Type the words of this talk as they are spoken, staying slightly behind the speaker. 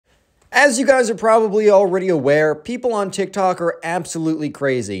As you guys are probably already aware, people on TikTok are absolutely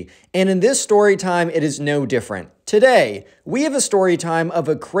crazy. And in this story time, it is no different. Today, we have a story time of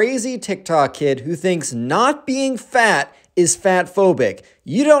a crazy TikTok kid who thinks not being fat is fatphobic.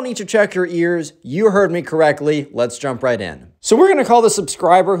 You don't need to check your ears. You heard me correctly. Let's jump right in. So we're going to call the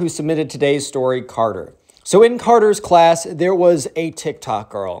subscriber who submitted today's story Carter. So in Carter's class, there was a TikTok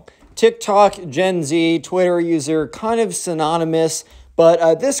girl. TikTok, Gen Z, Twitter user, kind of synonymous.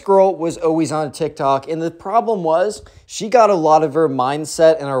 But this girl was always on TikTok, and the problem was she got a lot of her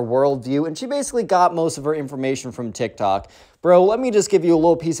mindset and her worldview, and she basically got most of her information from TikTok. Bro, let me just give you a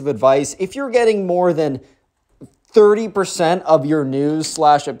little piece of advice. If you're getting more than 30% of your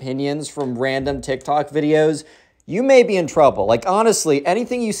news/opinions from random TikTok videos, you may be in trouble. Like, honestly,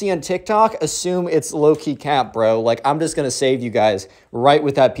 anything you see on TikTok, assume it's low-key cap, bro. Like, I'm just gonna save you guys right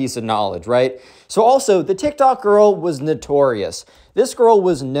with that piece of knowledge, right? So also, the TikTok girl was notorious. This girl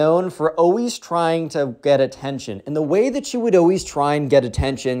was known for always trying to get attention. And the way that she would always try and get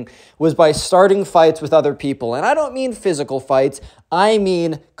attention was by starting fights with other people. And I don't mean physical fights. I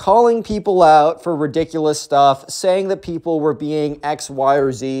mean calling people out for ridiculous stuff, saying that people were being X, Y,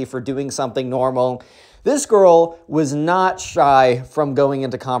 or Z for doing something normal. This girl was not shy from going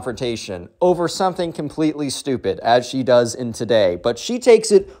into confrontation over something completely stupid, as she does in today, but she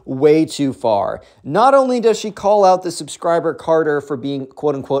takes it way too far. Not only does she call out the subscriber Carter for being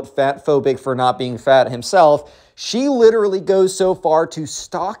quote-unquote fatphobic for not being fat himself, she literally goes so far to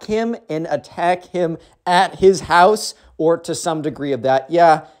stalk him and attack him at his house, or to some degree of that.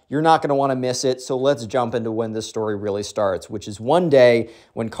 Yeah, you're not going to want to miss it, so let's jump into when this story really starts, which is one day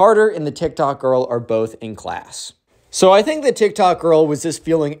when Carter and the TikTok girl are both in class. So I think the TikTok girl was just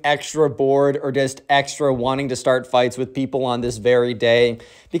feeling extra bored or just extra wanting to start fights with people on this very day,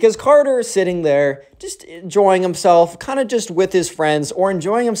 because Carter is sitting there just enjoying himself, kind of just with his friends, or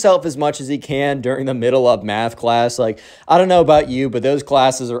enjoying himself as much as he can during the middle of math class. Like, I don't know about you, but those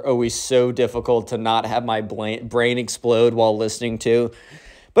classes are always so difficult to not have my brain explode while listening to.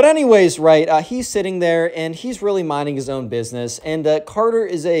 But anyways, right, he's sitting there and he's really minding his own business. And Carter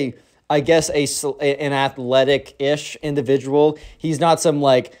is I guess, an athletic-ish individual. He's not some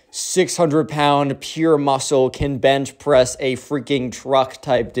like 600-pound pure muscle, can bench press a freaking truck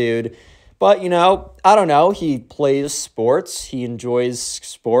type dude. But, you know, I don't know. He plays sports. He enjoys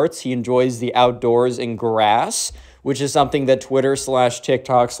sports. He enjoys the outdoors and grass, which is something that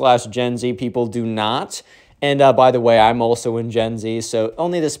Twitter/TikTok/Gen Z people do not. And by the way, I'm also in Gen Z, so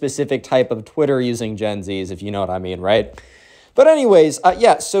only the specific type of Twitter using Gen Zs, if you know what I mean, right? But anyways,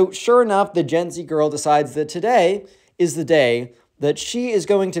 yeah, so sure enough, the Gen Z girl decides that today is the day that she is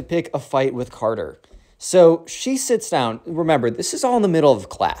going to pick a fight with Carter. So she sits down. Remember, this is all in the middle of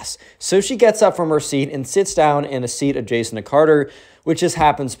class. So she gets up from her seat and sits down in a seat adjacent to Carter, which just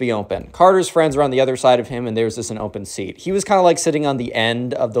happens to be open. Carter's friends are on the other side of him, and there's just an open seat. He was kind of like sitting on the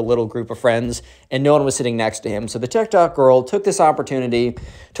end of the little group of friends, and no one was sitting next to him. So the TikTok girl took this opportunity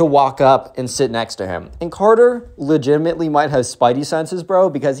to walk up and sit next to him. And Carter legitimately might have spidey senses,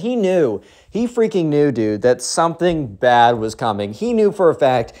 bro, because he freaking knew, dude, that something bad was coming. He knew for a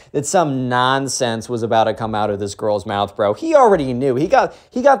fact that some nonsense was about to come out of this girl's mouth, bro. He already knew. He got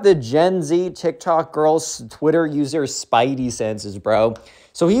the Gen Z TikTok girl's Twitter user spidey senses, bro.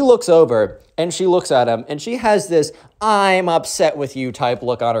 So he looks over and she looks at him and she has this "I'm upset with you" type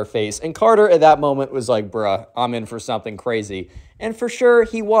look on her face. And Carter at that moment was like, bruh, I'm in for something crazy. And for sure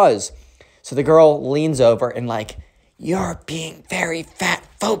he was. So the girl leans over and like, "You're being very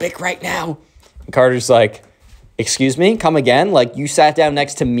fatphobic right now." And Carter's like, "Excuse me, come again? Like, you sat down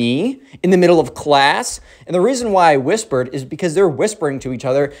next to me in the middle of class?" And the reason why I whispered is because they're whispering to each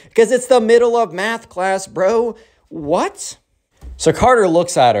other because it's the middle of math class, bro. What? So Carter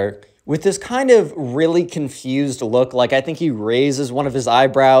looks at her with this kind of really confused look. Like, I think he raises one of his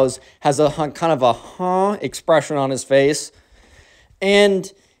eyebrows, has a kind of a huh expression on his face.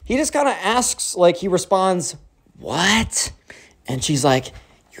 And he just kind of asks, like, he responds, "What?" And she's like,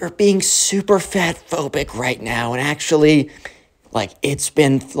 "You're being super fatphobic right now. And actually, like, it's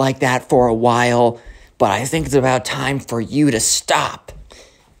been like that for a while, but I think it's about time for you to stop."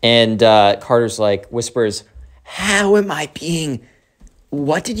 And Carter's like, whispers, "How am I being,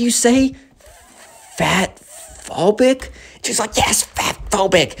 what did you say? Fatphobic?" She's like, "Yes,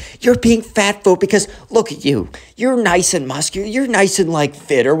 fatphobic. You're being fatphobic because look at you. You're nice and muscular. You're nice and like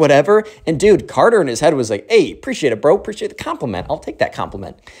fit or whatever." And dude, Carter in his head was like, "Hey, appreciate it, bro. Appreciate the compliment. I'll take that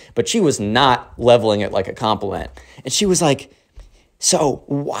compliment." But she was not leveling it like a compliment. And she was like, "So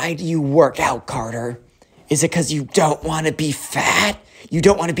why do you work out, Carter? Is it because you don't want to be fat? You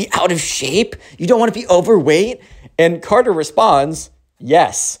don't want to be out of shape? You don't want to be overweight?" And Carter responds,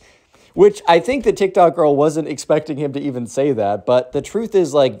 "Yes." Which I think the TikTok girl wasn't expecting him to even say that. But the truth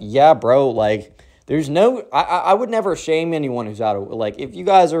is, like, yeah, bro, like, there's no, I would never shame anyone who's out of, like, if you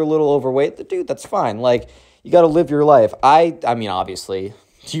guys are a little overweight, dude, that's fine. Like, you got to live your life. I mean, obviously,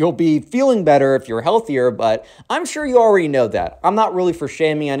 you'll be feeling better if you're healthier, but I'm sure you already know that. I'm not really for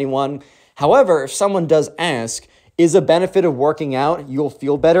shaming anyone. However, if someone does ask, is a benefit of working out you'll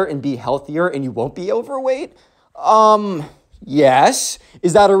feel better and be healthier and you won't be overweight? Yes.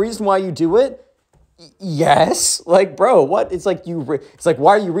 Is that a reason why you do it? Yes. Like, bro, what? It's like it's like,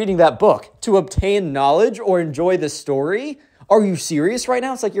 why are you reading that book? To obtain knowledge or enjoy the story? Are you serious right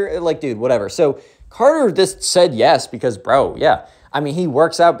now? It's like, you're like, dude, whatever. So Carter just said yes because, bro, yeah. I mean, he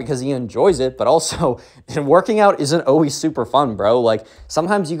works out because he enjoys it, but also working out isn't always super fun, bro. Like,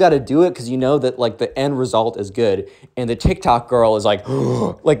 sometimes you got to do it because you know that, like, the end result is good. And the TikTok girl is like,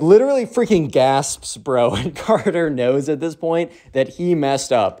 like, literally freaking gasps, bro. And Carter knows at this point that he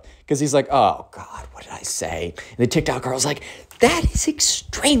messed up because he's like, oh, God, what did I say? And the TikTok girl's like, that is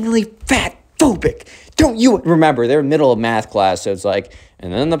extremely fatphobic. Don't you remember? They're in the middle of math class, so it's like,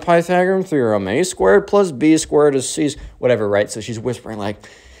 and then the Pythagorean theorem, a squared plus b squared is c, whatever, right? So she's whispering like,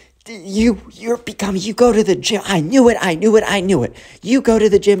 you go to the gym. I knew it. You go to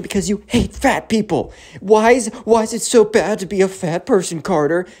the gym because you hate fat people. Why is it so bad to be a fat person,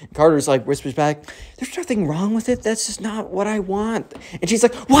 Carter? And Carter's like, whispers back, there's nothing wrong with it. That's just not what I want. And she's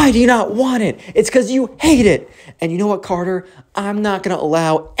like, why do you not want it? It's because you hate it. And you know what, Carter? I'm not going to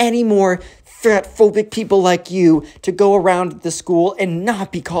allow any more fatphobic people like you to go around the school and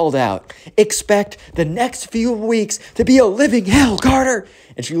not be called out. Expect the next few weeks to be a living hell, Carter.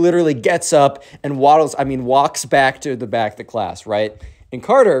 And she literally gets up and walks back to the back of the class, right? And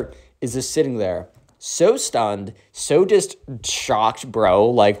Carter is just sitting there, so stunned, so just shocked,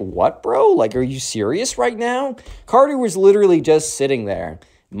 bro. Like, what, bro? Like, are you serious right now? Carter was literally just sitting there,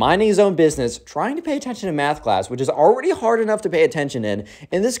 minding his own business, trying to pay attention to math class, which is already hard enough to pay attention in.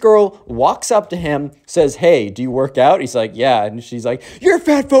 And this girl walks up to him, says, hey, do you work out? He's like, yeah. And she's like, you're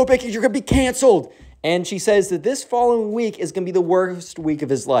fatphobic and you're going to be canceled. And she says that this following week is going to be the worst week of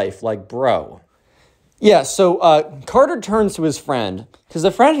his life. Like, bro. Yeah, so Carter turns to his friend, because the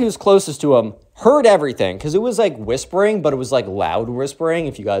friend who was closest to him heard everything, because it was like whispering, but it was like loud whispering,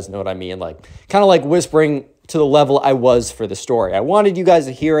 if you guys know what I mean. Like, kind of like whispering to the level I was for the story. I wanted you guys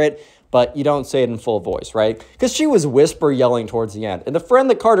to hear it, but you don't say it in full voice, right? Because she was whisper yelling towards the end. And the friend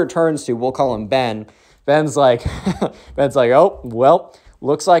that Carter turns to, we'll call him Ben. Ben's like, oh, well,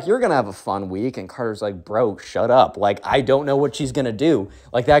 looks like you're going to have a fun week. And Carter's like, bro, shut up. Like, I don't know what she's going to do.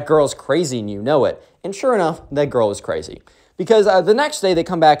 Like, that girl's crazy and you know it. And sure enough, that girl is crazy. Because the next day they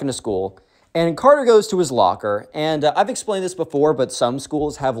come back into school and Carter goes to his locker. And I've explained this before, but some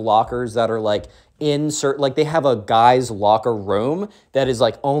schools have lockers that are like like they have a guy's locker room that is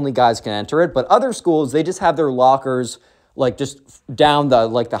like only guys can enter it. But other schools, they just have their lockers like just down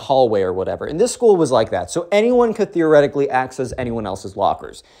the hallway or whatever. And this school was like that. So anyone could theoretically access anyone else's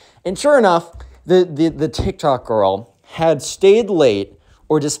lockers. And sure enough, the TikTok girl had stayed late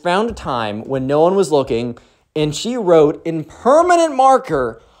or just found a time when no one was looking, and she wrote in permanent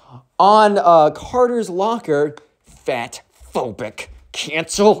marker on Carter's locker, fatphobic.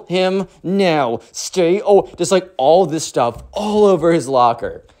 Cancel him now. Just like all this stuff all over his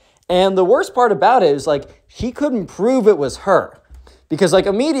locker. And the worst part about it is like he couldn't prove it was her. Because like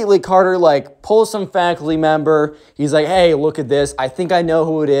immediately Carter like pulls some faculty member. He's like, hey, look at this. I think I know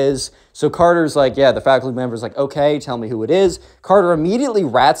who it is. So Carter's like, yeah, the faculty member's like, okay, tell me who it is. Carter immediately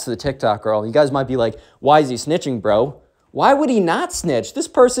rats to the TikTok girl. You guys might be like, why is he snitching, bro? Why would he not snitch? This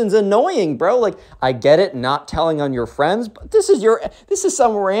person's annoying, bro. Like, I get it, not telling on your friends, but this is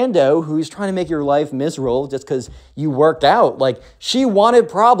some rando who's trying to make your life miserable just because you worked out. Like, she wanted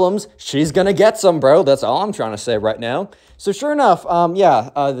problems. She's gonna get some, bro. That's all I'm trying to say right now. So sure enough,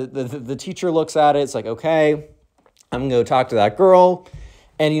 the teacher looks at it. It's like, okay, I'm gonna go talk to that girl.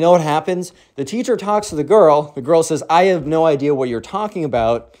 And you know what happens? The teacher talks to the girl. The girl says, I have no idea what you're talking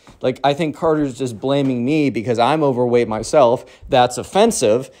about. Like, I think Carter's just blaming me because I'm overweight myself. That's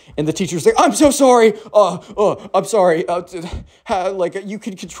offensive. And the teacher's like, I'm so sorry. I'm sorry. Like, you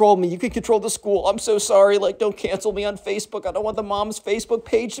can control me. You can control the school. I'm so sorry. Like, don't cancel me on Facebook. I don't want the mom's Facebook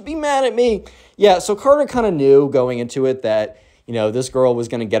page to be mad at me. Yeah, so Carter kind of knew going into it that, you know, this girl was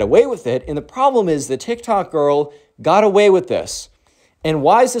going to get away with it. And the problem is the TikTok girl got away with this. And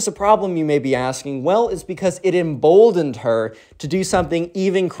why is this a problem, you may be asking? Well, it's because it emboldened her to do something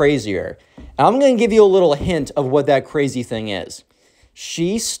even crazier. And I'm going to give you a little hint of what that crazy thing is.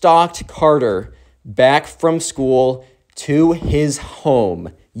 She stalked Carter back from school to his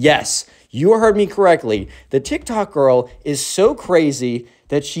home. Yes, you heard me correctly. The TikTok girl is so crazy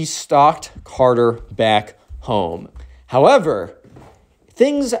that she stalked Carter back home. However,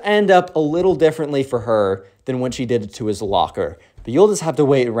 things end up a little differently for her than when she did it to his locker. But you'll just have to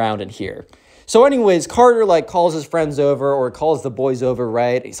wait around and hear. So anyways, Carter like calls his friends over or calls the boys over,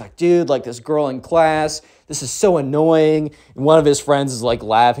 right? He's like, dude, like this girl in class, this is so annoying. And one of his friends is like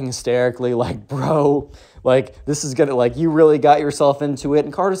laughing hysterically, like, bro, like this is gonna, like, you really got yourself into it.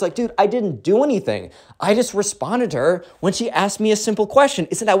 And Carter's like, dude, I didn't do anything. I just responded to her when she asked me a simple question.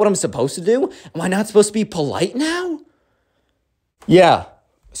 Isn't that what I'm supposed to do? Am I not supposed to be polite now? Yeah,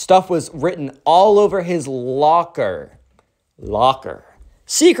 stuff was written all over his locker. Locker.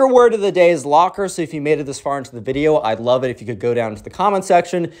 Secret word of the day is locker, so if you made it this far into the video, I'd love it if you could go down to the comment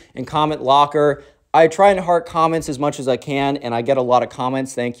section and comment locker. I try and heart comments as much as I can, and I get a lot of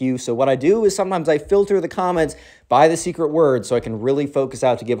comments, thank you. So what I do is sometimes I filter the comments by the secret word so I can really focus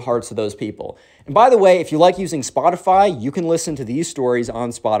out to give hearts to those people. And by the way, if you like using Spotify, you can listen to these stories on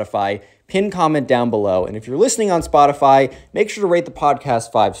Spotify. Pin comment down below. And if you're listening on Spotify, make sure to rate the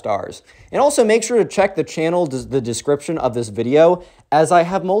podcast 5 stars. And also make sure to check the channel, the description of this video, as I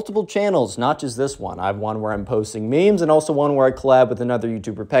have multiple channels, not just this one. I have one where I'm posting memes and also one where I collab with another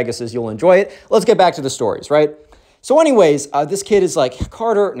YouTuber, Pegasus. You'll enjoy it. Let's get back to the stories, right? So anyways, this kid is like,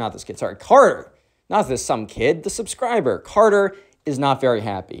 Carter, not this some kid, the subscriber. Carter is not very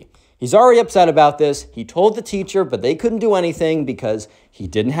happy. He's already upset about this. He told the teacher, but they couldn't do anything because he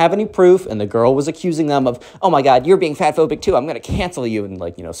didn't have any proof, and the girl was accusing them of, oh my God, you're being fatphobic too. I'm going to cancel you. And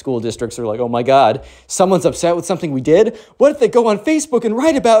like, you know, school districts are like, oh my God, someone's upset with something we did. What if they go on Facebook and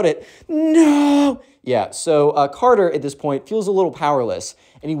write about it? No. Yeah, so Carter at this point feels a little powerless,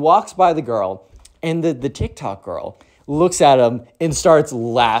 and he walks by the girl, and the TikTok girl looks at him and starts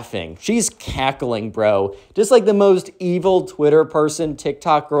laughing. She's cackling, bro. Just like the most evil Twitter person,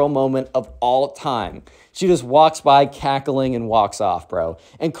 TikTok girl moment of all time. She just walks by cackling and walks off, bro.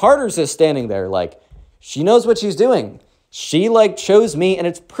 And Carter's just standing there like, she knows what she's doing. She like chose me, and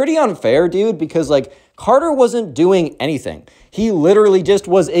it's pretty unfair, dude, because like Carter wasn't doing anything. He literally just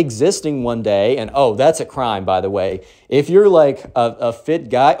was existing one day, and oh, that's a crime, by the way. If you're like a fit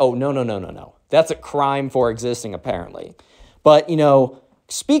guy, oh, no. That's a crime for existing, apparently. But, you know,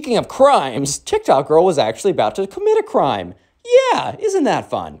 speaking of crimes, TikTok girl was actually about to commit a crime. Yeah, isn't that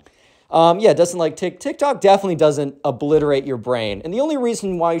fun? Yeah, doesn't like TikTok definitely doesn't obliterate your brain. And the only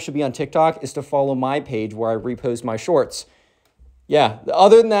reason why you should be on TikTok is to follow my page where I repost my shorts. Yeah,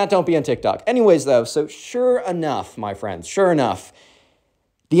 other than that, don't be on TikTok. Anyways, though, so sure enough, my friends, sure enough,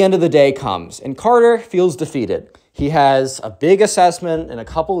 the end of the day comes, and Carter feels defeated. He has a big assessment in a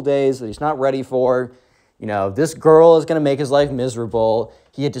couple of days that he's not ready for. You know, this girl is going to make his life miserable.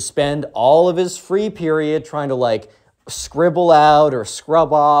 He had to spend all of his free period trying to like scribble out or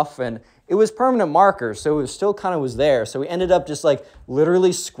scrub off, and it was permanent markers, so it was still kind of was there. So he ended up just like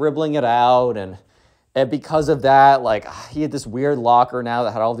literally scribbling it out, and because of that, like he had this weird locker now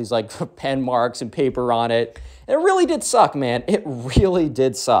that had all these like pen marks and paper on it. And it really did suck, man. It really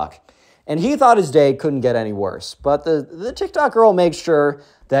did suck. And he thought his day couldn't get any worse. But the TikTok girl makes sure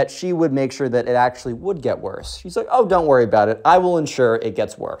that she would make sure that it actually would get worse. She's like, oh, don't worry about it. I will ensure it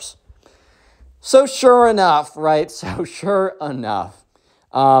gets worse. So sure enough, right? So sure enough,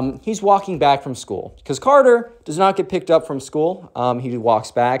 he's walking back from school. Because Carter does not get picked up from school. He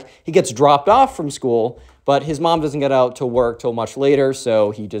walks back. He gets dropped off from school, but his mom doesn't get out to work till much later,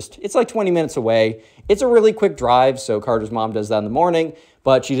 so it's like 20 minutes away. It's a really quick drive, so Carter's mom does that in the morning,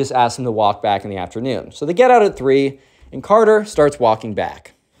 but she just asks him to walk back in the afternoon. So they get out at 3, and Carter starts walking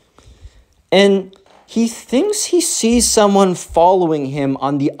back. And he thinks he sees someone following him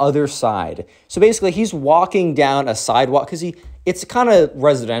on the other side. So basically, he's walking down a sidewalk, because it's kind of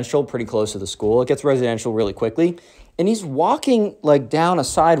residential, pretty close to the school. It gets residential really quickly. And he's walking like down a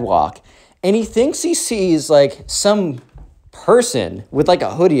sidewalk, and he thinks he sees like some person with like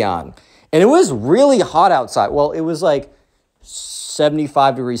a hoodie on. And it was really hot outside. Well, it was like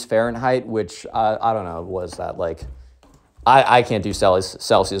 75 degrees Fahrenheit, which I don't know, was that like, I can't do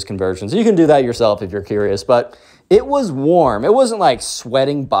Celsius conversions. You can do that yourself if you're curious, but it was warm. It wasn't like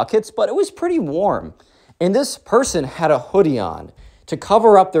sweating buckets, but it was pretty warm. And this person had a hoodie on to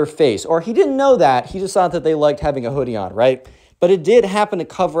cover up their face, or he didn't know that. He just thought that they liked having a hoodie on, right? But it did happen to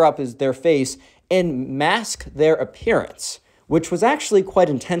cover up their face and mask their appearance, which was actually quite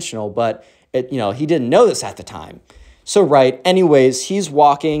intentional, but he didn't know this at the time. So, right, anyways, he's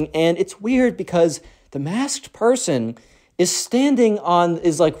walking, and it's weird because the masked person is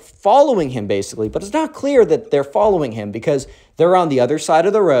like following him basically, but it's not clear that they're following him because they're on the other side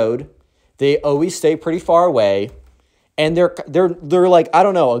of the road. They always stay pretty far away, And they're like, I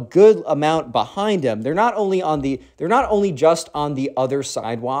don't know, a good amount behind him. They're not only just on the other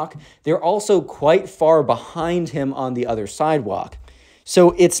sidewalk, they're also quite far behind him on the other sidewalk.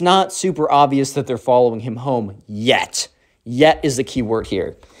 So it's not super obvious that they're following him home yet. Yet is the key word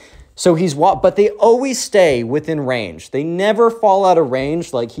here. So but they always stay within range. They never fall out of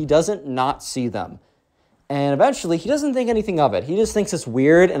range. Like, he doesn't not see them. And eventually, he doesn't think anything of it. He just thinks it's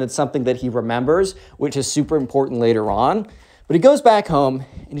weird, and it's something that he remembers, which is super important later on. But he goes back home,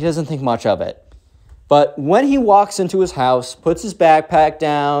 and he doesn't think much of it. But when he walks into his house, puts his backpack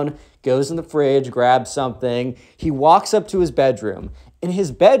down, goes in the fridge, grabs something, he walks up to his bedroom. And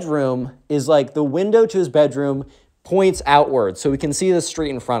his bedroom is like, the window to his bedroom points outward, so he can see the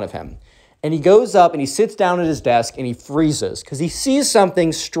street in front of him. And he goes up and he sits down at his desk and he freezes because he sees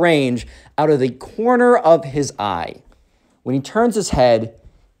something strange out of the corner of his eye. When he turns his head,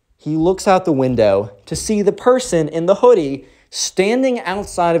 he looks out the window to see the person in the hoodie standing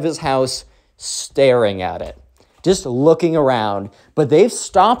outside of his house, staring at it, just looking around. But they've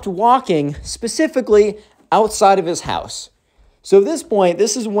stopped walking specifically outside of his house. So at this point,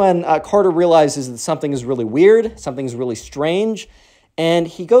 this is when Carter realizes that something is really weird, something is really strange, and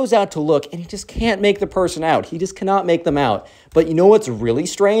he goes out to look, and he just can't make the person out. He just cannot make them out. But you know what's really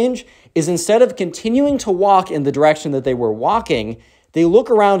strange? Is instead of continuing to walk in the direction that they were walking, they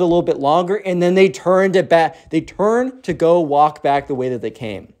look around a little bit longer, and then they turn to go walk back the way that they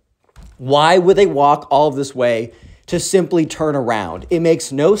came. Why would they walk all of this way to simply turn around? It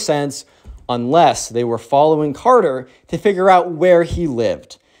makes no sense unless they were following Carter to figure out where he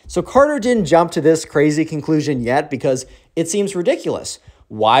lived. So Carter didn't jump to this crazy conclusion yet because it seems ridiculous.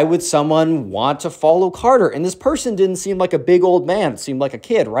 Why would someone want to follow Carter? And this person didn't seem like a big old man. It seemed like a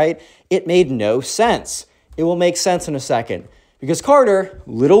kid, right? It made no sense. It will make sense in a second. Because Carter,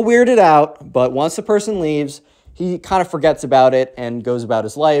 little weirded out, but once the person leaves, he kind of forgets about it and goes about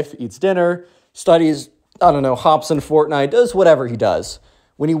his life, eats dinner, studies, I don't know, hops in Fortnite, does whatever he does.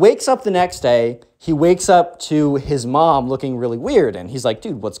 When he wakes up the next day, he wakes up to his mom looking really weird. And he's like,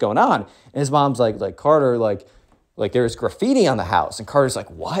 dude, what's going on? And his mom's like, Carter, like there's graffiti on the house. And Carter's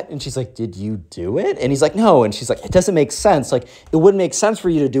like, what? And she's like, did you do it? And he's like, no. And she's like, it doesn't make sense. Like, it wouldn't make sense for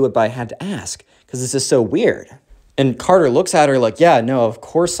you to do it, but I had to ask because this is so weird. And Carter looks at her like, yeah, no, of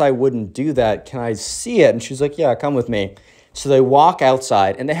course I wouldn't do that. Can I see it? And she's like, yeah, come with me. So they walk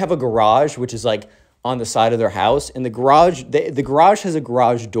outside, and they have a garage, which is like on the side of their house. And the garage has a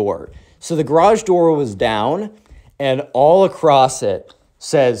garage door. So the garage door was down, and all across it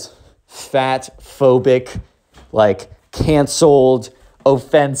says Fatphobic, like canceled,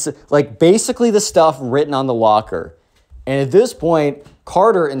 offensive, like basically the stuff written on the locker. And at this point,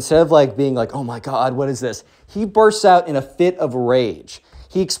 Carter, instead of like being like, oh my God, what is this? He bursts out in a fit of rage.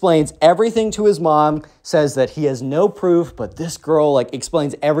 He explains everything to his mom, says that he has no proof, but this girl like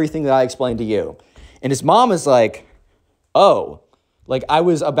explains everything that I explained to you. And his mom is like, oh, like I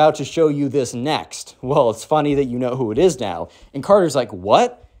was about to show you this next. Well, it's funny that you know who it is now. And Carter's like,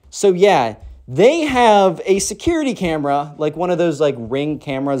 what? So yeah, they have a security camera, like one of those like Ring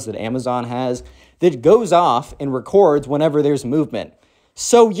cameras that Amazon has, that goes off and records whenever there's movement.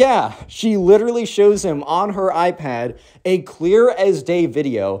 So yeah, she literally shows him on her iPad a clear as day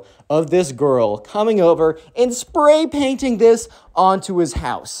video of this girl coming over and spray painting this onto his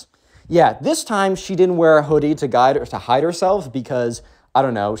house. Yeah, this time she didn't wear a hoodie to hide herself because, I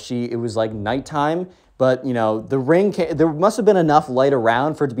don't know, it was like nighttime. But, you know, there must have been enough light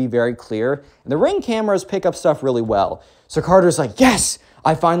around for it to be very clear. And the Ring cameras pick up stuff really well. So Carter's like, yes,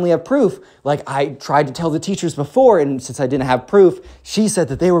 I finally have proof. Like, I tried to tell the teachers before, and since I didn't have proof, she said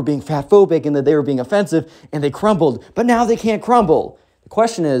that they were being fatphobic and that they were being offensive, and they crumbled. But now they can't crumble. The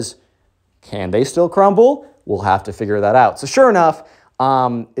question is, can they still crumble? We'll have to figure that out. So sure enough,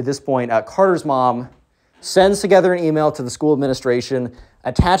 at this point, Carter's mom sends together an email to the school administration,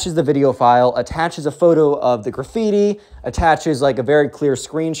 attaches the video file, attaches a photo of the graffiti, attaches like a very clear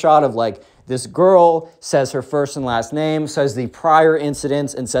screenshot of like this girl, says her first and last name, says the prior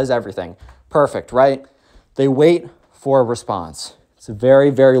incidents, and says everything. Perfect, right? They wait for a response. It's a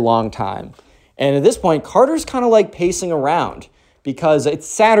very, very long time. And at this point, Carter's kind of like pacing around because it's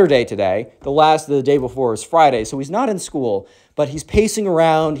Saturday today. The day before is Friday, so he's not in school, but he's pacing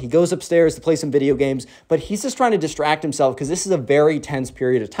around. He goes upstairs to play some video games, but he's just trying to distract himself because this is a very tense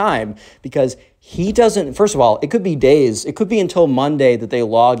period of time because he doesn't, first of all, it could be days. It could be until Monday that they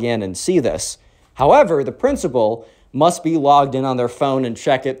log in and see this. However, the principal must be logged in on their phone and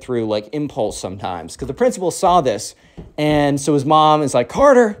check it through like impulse sometimes because the principal saw this. And so his mom is like,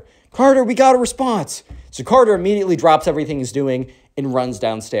 Carter, we got a response. So Carter immediately drops everything he's doing and runs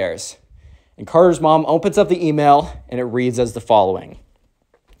downstairs. And Carter's mom opens up the email, and it reads as the following.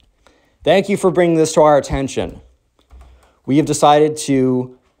 Thank you for bringing this to our attention. We have decided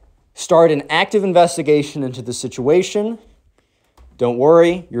to start an active investigation into the situation. Don't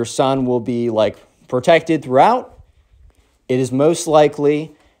worry, your son will be protected throughout. It is most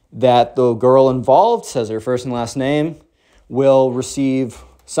likely that the girl involved, says her first and last name, will receive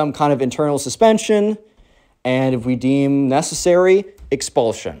some kind of internal suspension, and if we deem necessary,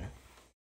 expulsion.